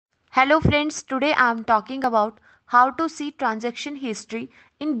Hello friends, today I am talking about how to see transaction history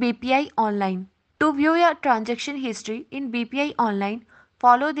in BPI online. To view your transaction history in BPI online,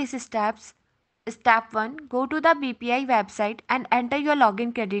 follow these steps. Step 1. Go to the BPI website and enter your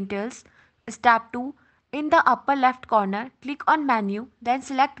login credentials. Step 2. In the upper left corner, click on menu, then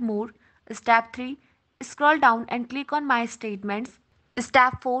select more. Step 3. Scroll down and click on my statements.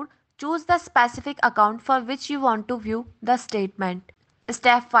 Step 4. Choose the specific account for which you want to view the statement.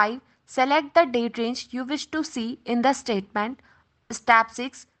 Step 5. Select the date range you wish to see in the statement. Step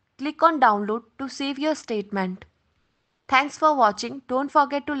 6. Click on download to save your statement. Thanks for watching. Don't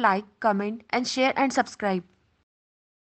forget to like, comment and share and subscribe.